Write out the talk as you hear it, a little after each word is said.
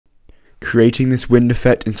Creating this wind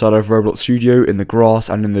effect inside of Roblox Studio in the grass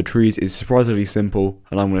and in the trees is surprisingly simple,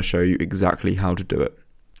 and I'm going to show you exactly how to do it.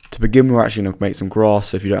 To begin, we're actually going to make some grass,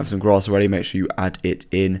 so if you don't have some grass already, make sure you add it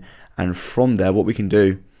in, and from there what we can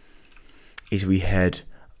do is we head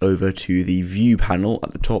over to the view panel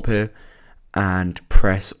at the top here and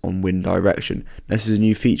press on wind direction. This is a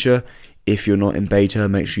new feature. If you're not in beta,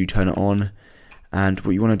 make sure you turn it on, and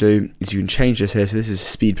what you want to do is you can change this here. So this is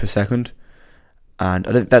speed per second, and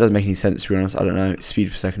that doesn't make any sense, to be honest. I don't know,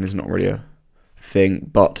 speed per second is not really a thing,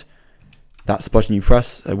 but that's the button you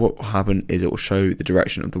press. So what will happen is it will show the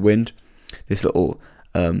direction of the wind. This little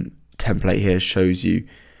template here shows you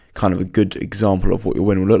kind of a good example of what your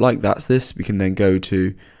wind will look like. That's this. We can then go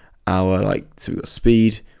to our, so we've got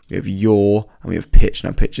speed, we have yaw, and we have pitch.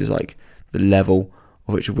 Now pitch is like the level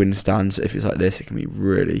of which your wind stands. So if it's like this, it can be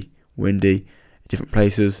really windy at different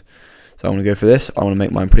places. So I want to go for this. I want to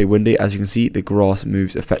make mine pretty windy. As you can see, the grass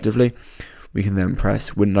moves effectively. We can then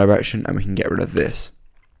press wind direction and we can get rid of this.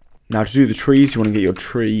 Now to do the trees, you want to get your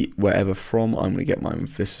tree wherever from. I'm going to get mine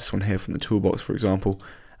with this one here from the toolbox, for example,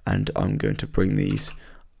 and I'm going to bring these,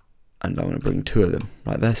 and I'm going to bring 2 of them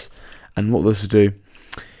like this. And what this will do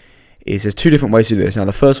is there's 2 different ways to do this. Now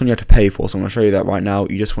the first one you have to pay for, so I'm going to show you that right now.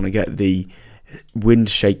 You just want to get the wind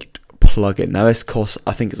shake plugin. Now this costs,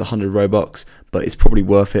 I think it's 100 Robux, but it's probably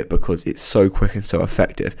worth it because it's so quick and so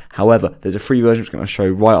effective. However, there's a free version which I'm going to show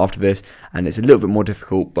right after this, and it's a little bit more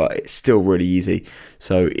difficult, but it's still really easy.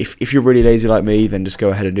 So if you're really lazy like me, then just go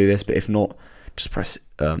ahead and do this, but if not, just press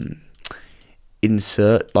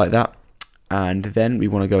insert like that, and then we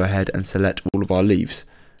want to go ahead and select all of our leaves.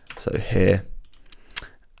 So here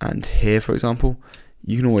and here, for example,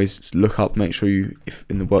 you can always look up, make sure you, if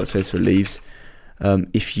in the workspace for leaves,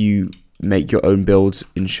 if you make your own builds,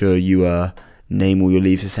 ensure you name all your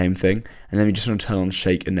leaves the same thing, and then you just want to turn on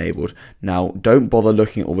shake enabled. Now don't bother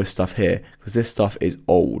looking at all this stuff here because this stuff is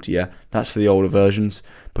old. Yeah, that's for the older versions,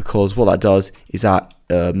 because what that does is that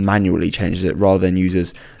manually changes it rather than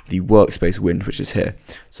uses the workspace wind, which is here.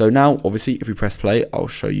 So now obviously if we press play, I'll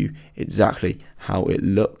show you exactly how it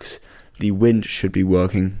looks. The wind should be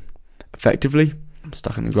working effectively. I'm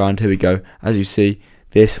stuck in the ground. Here we go. As you see,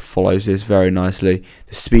 this follows this very nicely.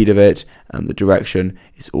 The speed of it and the direction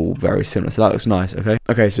is all very similar. So that looks nice, okay?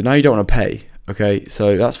 Okay, so now you don't want to pay, okay?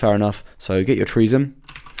 So that's fair enough. So get your trees in,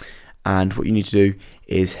 and what you need to do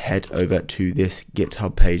is head over to this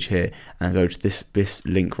GitHub page here and go to this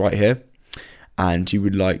link right here, and you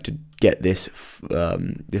would like to get this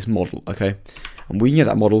this model, okay? And when you get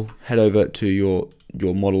that model, head over to your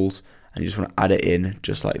models, and you just want to add it in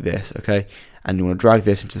just like this, okay? And you want to drag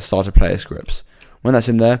this into the starter player scripts. When that's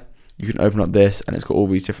in there, you can open up this, and it's got all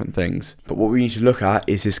these different things. But what we need to look at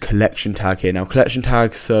is this collection tag here. Now, collection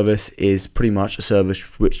tag service is pretty much a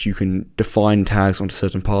service which you can define tags onto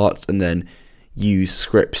certain parts and then use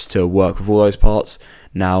scripts to work with all those parts.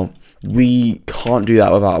 Now, we can't do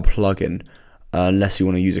that without a plugin unless you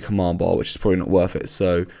want to use a command bar, which is probably not worth it.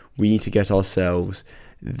 So we need to get ourselves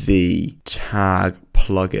the tag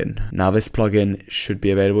plugin. Now, this plugin should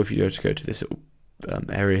be available if you just go to this little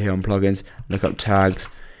area here on plugins, look up tags.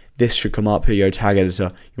 This should come up. Here you go, tag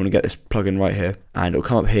editor. You want to get this plugin right here, and it'll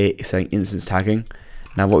come up here saying instance tagging.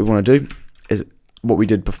 Now what we want to do is what we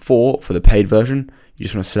did before for the paid version. You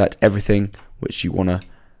just want to select everything which you want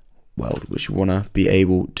to be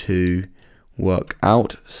able to work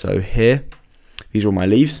out. So here, these are all my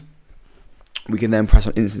leaves. We can then press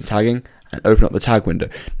on instance tagging and open up the tag window.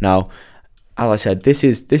 Now, as I said, this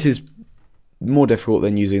is more difficult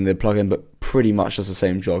than using the plugin, but pretty much does the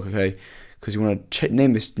same job, okay? Because you want to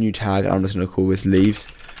name this new tag. I'm just going to call this leaves,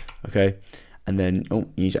 okay? And then you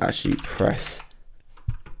need to actually press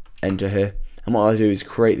enter here. And what I do is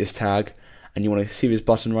create this tag, and you want to see this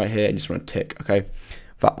button right here, and you just want to tick, okay?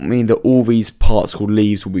 That means that all these parts called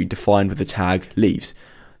leaves will be defined with the tag leaves.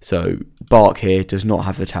 So bark here does not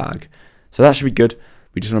have the tag, so that should be good.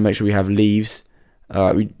 We just want to make sure we have leaves.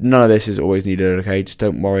 None of this is always needed, okay? Just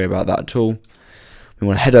don't worry about that at all. We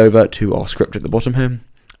want to head over to our script at the bottom here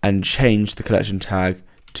and change the collection tag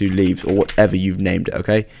to leaves, or whatever you've named it,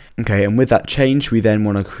 okay? Okay, and with that change, we then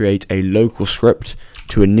want to create a local script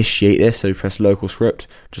to initiate this. So we press local script,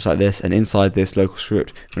 just like this, and inside this local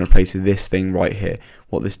script, we're going to place this thing right here.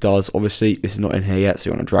 What this does, obviously, this is not in here yet, so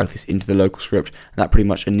you want to drag this into the local script, and that pretty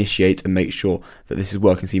much initiates and makes sure that this is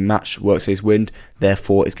working. See, match workspace wind,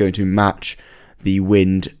 therefore it's going to match the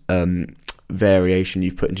wind variation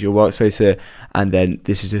you've put into your workspace here, and then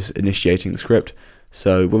this is just initiating the script.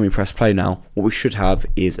 So when we press play now, what we should have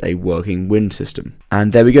is a working wind system.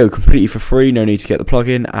 And there we go, completely for free, no need to get the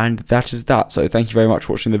plugin, and that is that. So thank you very much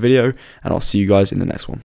for watching the video, and I'll see you guys in the next one.